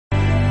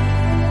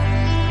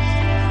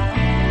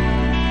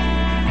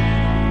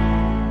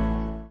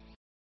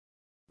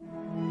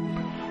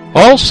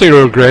All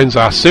cereal grains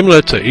are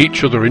similar to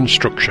each other in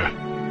structure.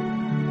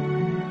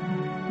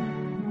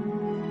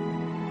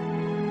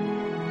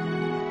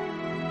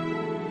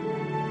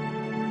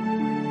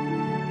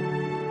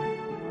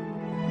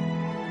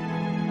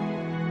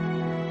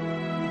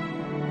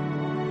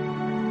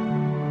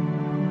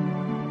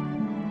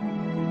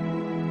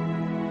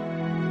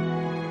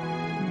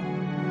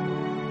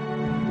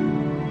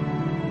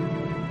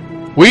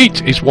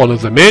 Wheat is one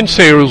of the main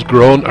cereals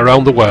grown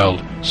around the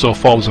world, so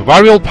forms a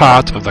valuable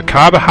part of the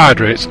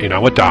carbohydrates in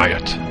our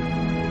diet.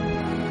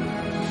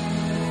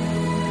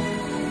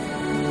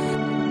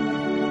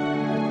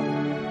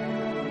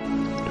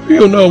 Do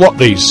you know what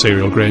these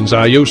cereal grains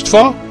are used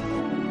for?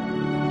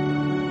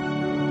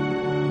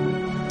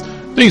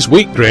 These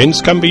wheat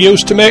grains can be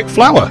used to make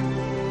flour.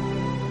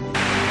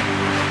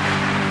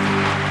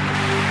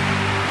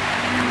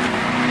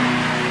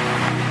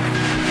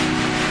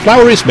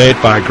 Flour is made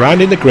by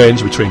grinding the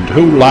grains between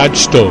two large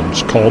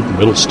stones called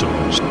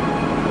millstones.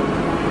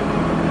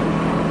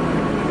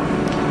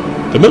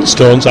 The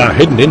millstones are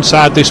hidden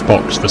inside this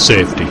box for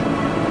safety.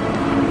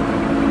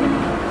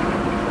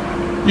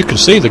 You can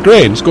see the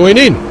grains going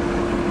in.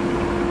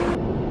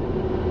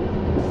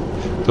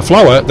 The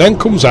flour then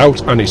comes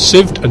out and is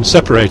sieved and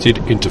separated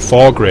into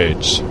 4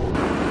 grades.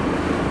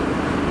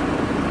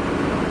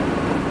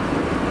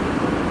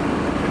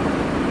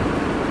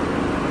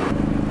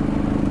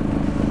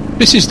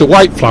 This is the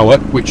white flour,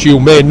 which you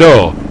may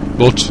know,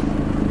 but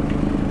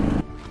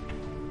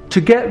to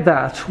get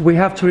that we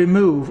have to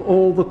remove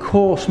all the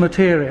coarse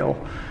material.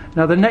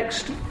 Now the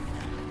next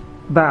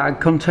bag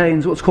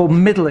contains what's called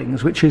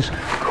middlings, which is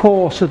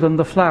coarser than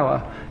the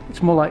flour.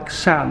 It's more like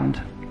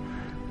sand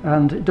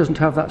and it doesn't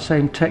have that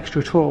same texture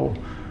at all.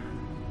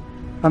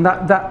 And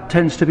that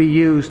tends to be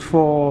used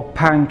for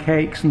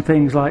pancakes and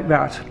things like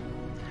that.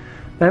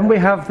 Then we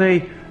have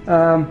the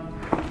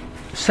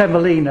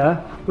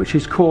semolina, which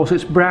is coarse.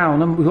 It's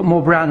brown, and we've got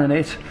more brown in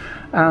it,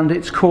 and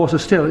it's coarser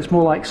still. It's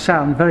more like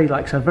sand,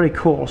 very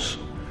coarse.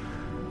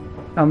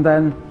 And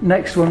then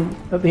next one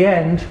at the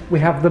end we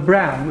have the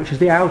brown, which is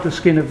the outer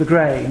skin of the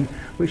grain,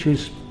 which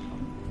is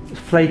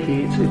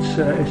flaky.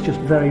 It's just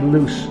very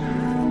loose,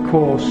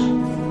 coarse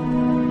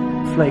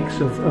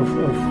flakes of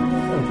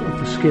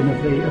the skin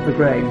of the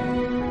grain.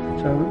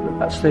 So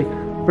that's the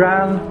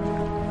brown,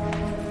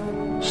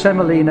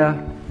 semolina,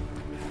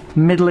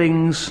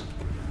 middlings,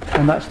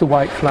 and that's the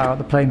white flour,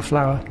 the plain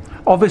flour.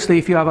 Obviously,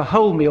 if you have a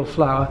wholemeal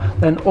flour,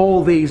 then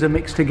all these are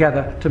mixed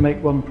together to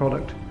make one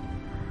product.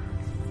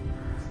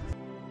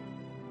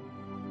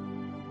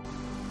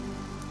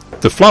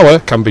 the flour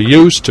can be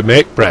used to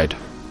make bread.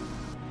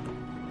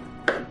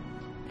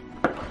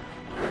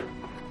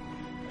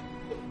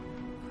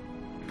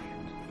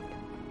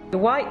 The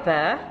white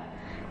there,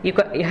 you've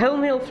got your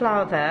wholemeal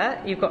flour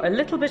there, you've got a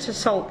little bit of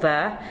salt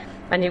there,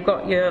 and you've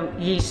got your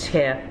yeast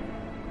here.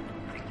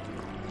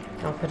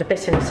 I'll put a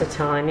bit in at a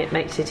time, it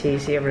makes it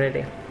easier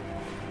really.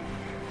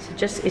 So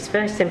just, it's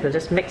very simple,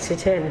 just mix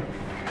it in.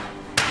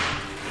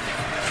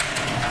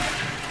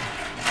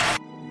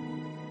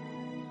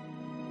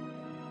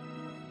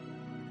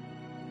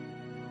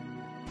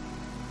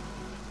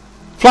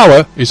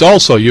 Flour is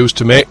also used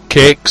to make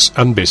cakes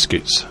and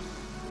biscuits.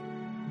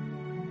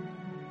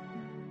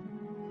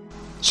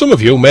 Some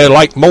of you may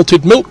like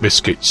malted milk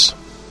biscuits.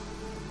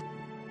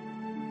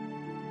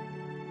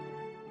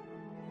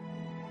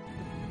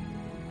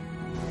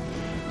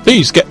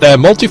 These get their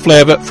malty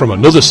flavour from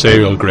another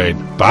cereal grain,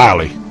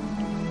 barley.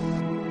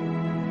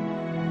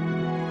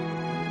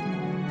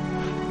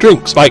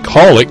 Drinks like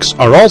Horlicks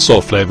are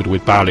also flavoured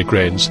with barley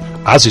grains,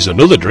 as is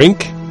another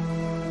drink,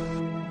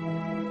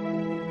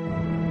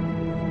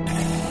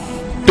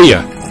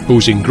 beer,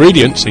 whose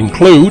ingredients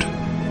include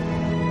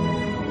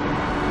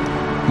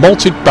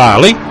malted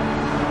barley,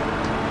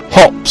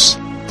 hops,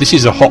 this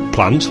is a hop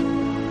plant,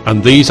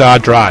 and these are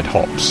dried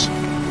hops.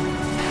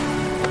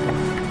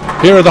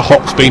 Here are the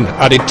hops being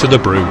added to the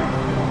brew.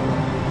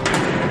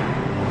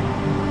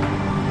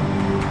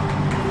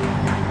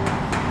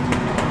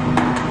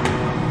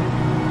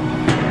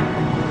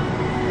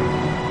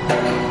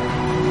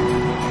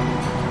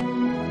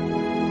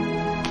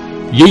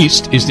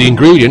 Yeast is the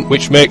ingredient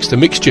which makes the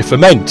mixture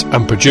ferment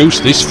and produce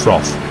this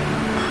froth.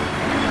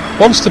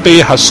 Once the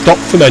beer has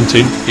stopped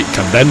fermenting, it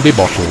can then be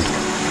bottled.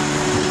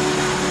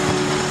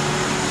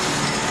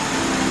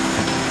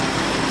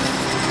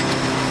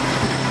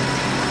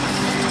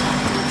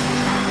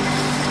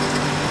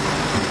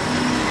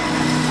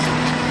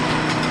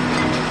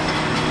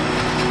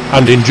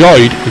 And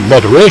enjoyed in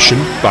moderation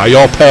by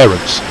your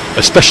parents,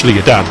 especially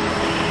your dad.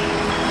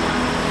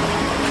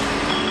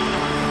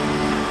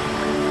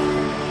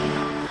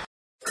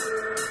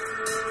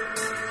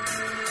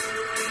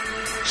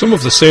 Some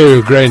of the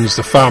cereal grains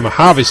the farmer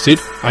harvested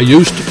are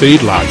used to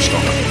feed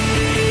livestock.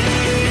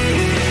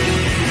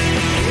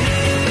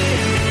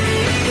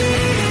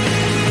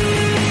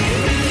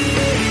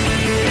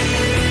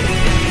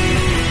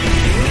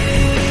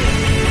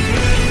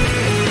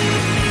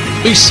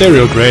 These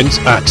cereal grains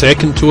are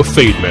taken to a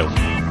feed mill.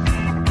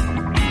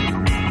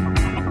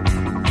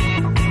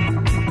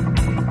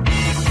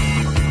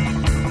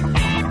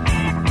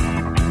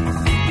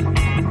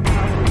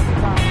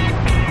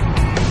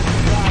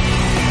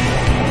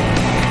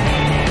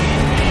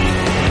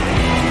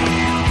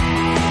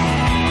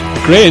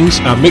 Grains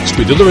are mixed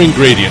with other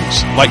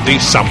ingredients, like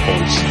these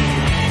samples.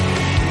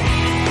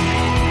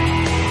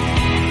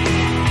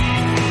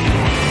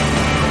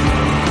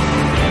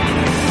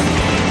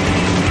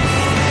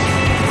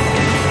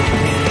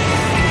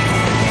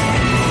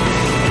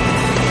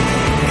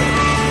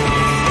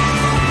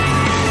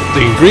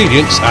 The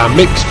ingredients are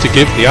mixed to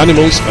give the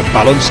animals a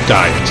balanced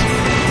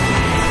diet.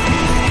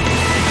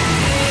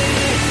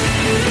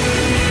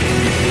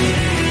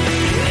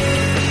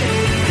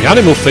 The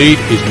animal feed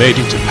is made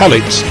into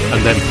pellets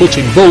and then put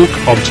in bulk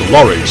onto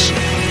lorries.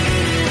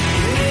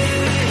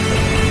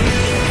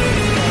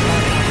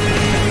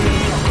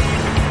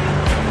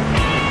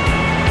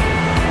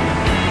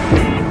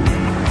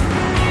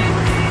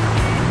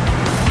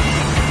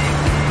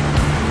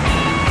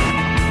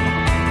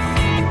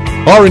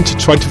 Or into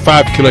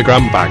 25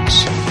 kilogram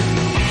bags.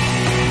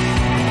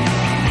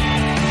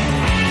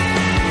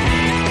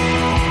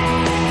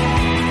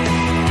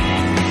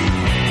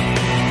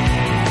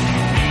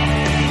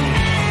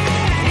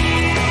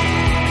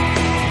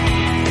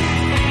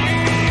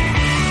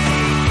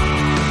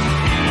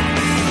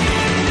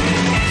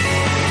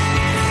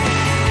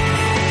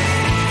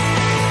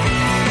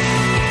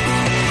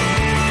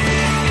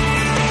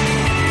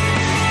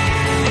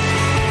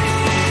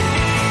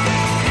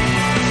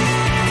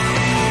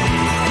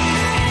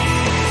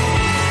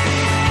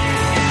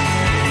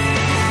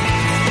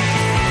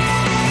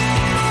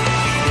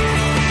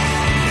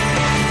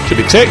 To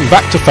be taken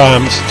back to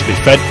farms to be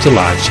fed to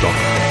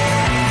livestock.